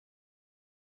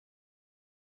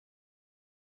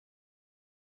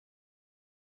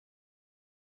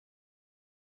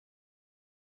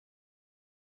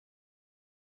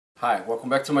Hi, welcome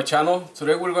back to my channel.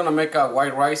 Today we're gonna make a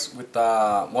white rice with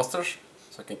mustard,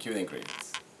 so I can cue the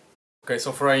ingredients. Okay,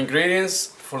 so for our ingredients,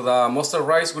 for the mustard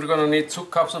rice, we're gonna need 2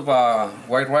 cups of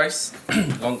white rice,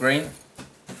 long grain.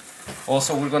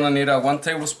 Also, we're gonna need 1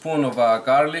 tablespoon of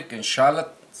garlic and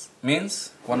shallots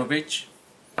minced, 1 of each.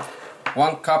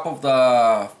 1 cup of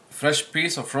the fresh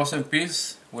peas or frozen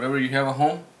peas, whatever you have at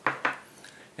home.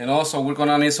 And also, we're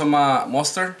gonna need some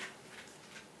mustard.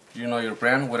 You know your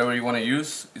brand, whatever you want to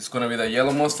use. It's going to be the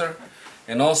yellow mustard.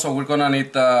 And also we're going to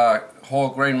need the whole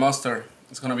grain mustard.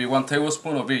 It's going to be 1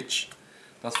 tablespoon of each.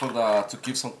 That's for to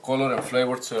give some color and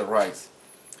flavor to the rice.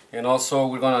 And also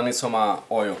we're going to need some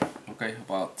oil. Okay,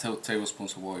 about 2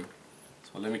 tablespoons of oil.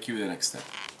 So let me give you the next step.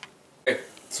 Okay,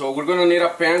 so we're going to need a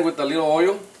pan with a little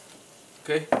oil.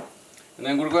 Okay, and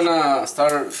then we're going to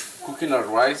start cooking our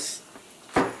rice.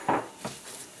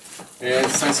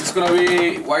 And since it's gonna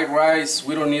be white rice,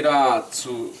 we don't need to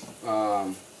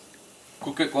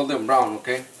cook it golden brown,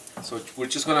 okay? So we're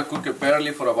just gonna cook it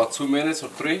barely for about 2 minutes or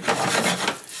 3,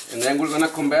 and then we're gonna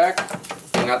come back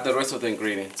and add the rest of the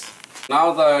ingredients.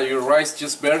 Now that your rice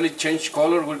just barely changed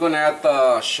color, we're gonna add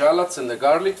the shallots and the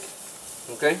garlic,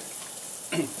 okay?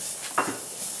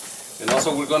 And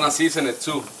also we're gonna season it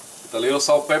too with a little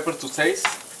salt, pepper to taste.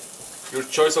 Your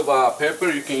choice of pepper,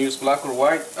 you can use black or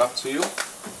white, up to you.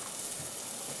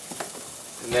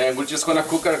 And then we're just gonna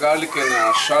cook our garlic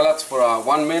and shallots for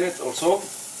 1 minute or so,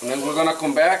 and then we're gonna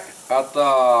come back, add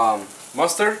the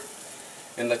mustard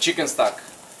and the chicken stock.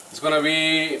 It's gonna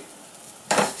be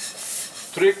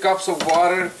 3 cups of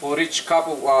water for each cup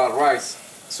of rice.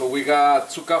 So we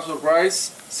got 2 cups of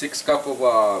rice, 6 cups of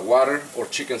water or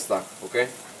chicken stock. Okay,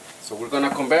 so we're gonna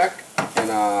come back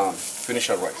and finish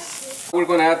our rice. We're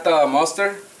gonna add the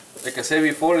mustard. Like I said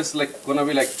before, it's gonna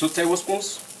be like 2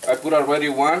 tablespoons. I put already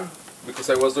 1.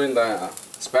 Because I was doing the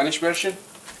Spanish version.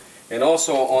 And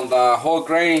also on the whole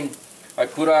grain I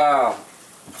put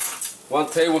 1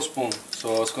 tablespoon,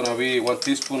 so it's gonna be 1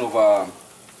 teaspoon of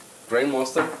grain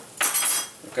mustard.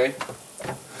 Okay,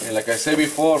 and like I said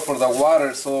before, for the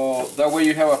water, so that way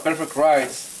you have a perfect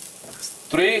rice.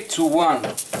 3 to 1,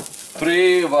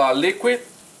 3 of liquid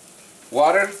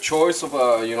water, choice of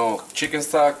you know, chicken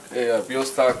stock, veal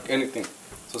stock, anything.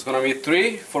 So it's gonna be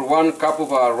 3 for 1 cup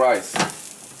of rice.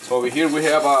 So over here we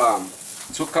have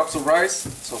 2 cups of rice,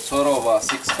 so total of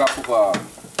 6 cups of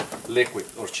liquid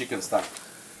or chicken stock.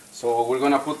 So we're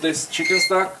gonna put this chicken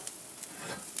stock,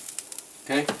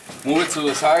 okay, move it to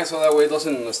the side so that way it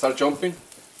doesn't start jumping.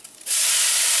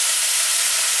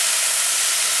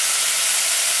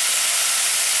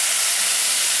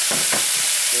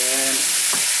 And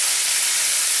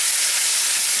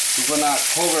we're gonna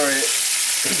cover it.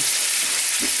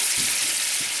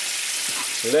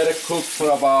 Let it cook for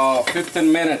about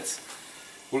 15 minutes.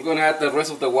 We're gonna add the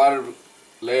rest of the water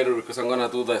later because I'm gonna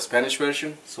do the Spanish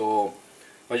version. So,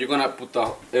 but you're gonna put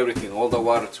everything, all the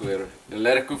water together, and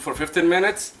let it cook for 15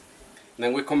 minutes. And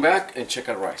then we come back and check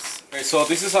our rice. Okay, so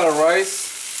this is our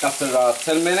rice after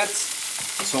 10 minutes.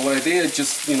 So what I did is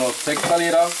just, you know, take the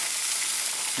lid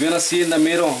off. You're gonna see in the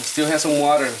middle still has some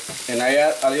water, and I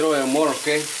add a little bit more.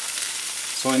 Okay,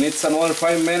 so it needs another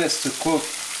 5 minutes to cook.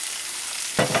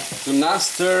 Do not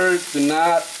stir, do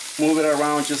not move it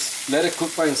around, just let it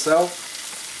cook by itself.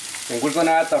 And we're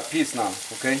gonna add the peas now,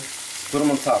 okay? Put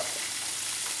them on top.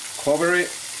 Cover it.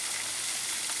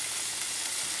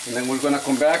 And then we're gonna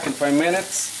come back in 5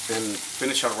 minutes and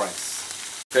finish our rice.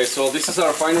 Okay, so this is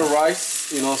our final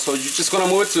rice, you know, so you're just gonna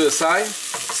move it to the side.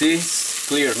 See, it's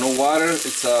clear, no water,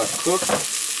 it's cooked.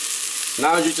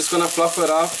 Now you're just gonna fluff it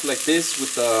off like this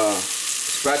with a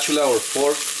spatula or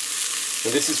fork.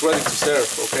 And this is ready to serve,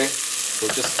 okay? So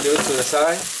just leave it to the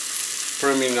side, put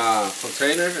them in a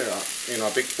container, you know, a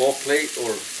big bowl plate,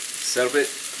 or serve it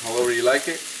however you like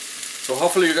it. So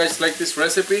hopefully you guys like this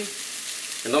recipe.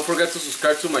 And don't forget to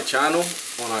subscribe to my channel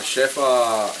on Chef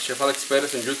Alex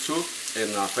Perez on YouTube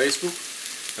and Facebook.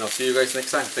 And I'll see you guys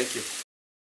next time. Thank you.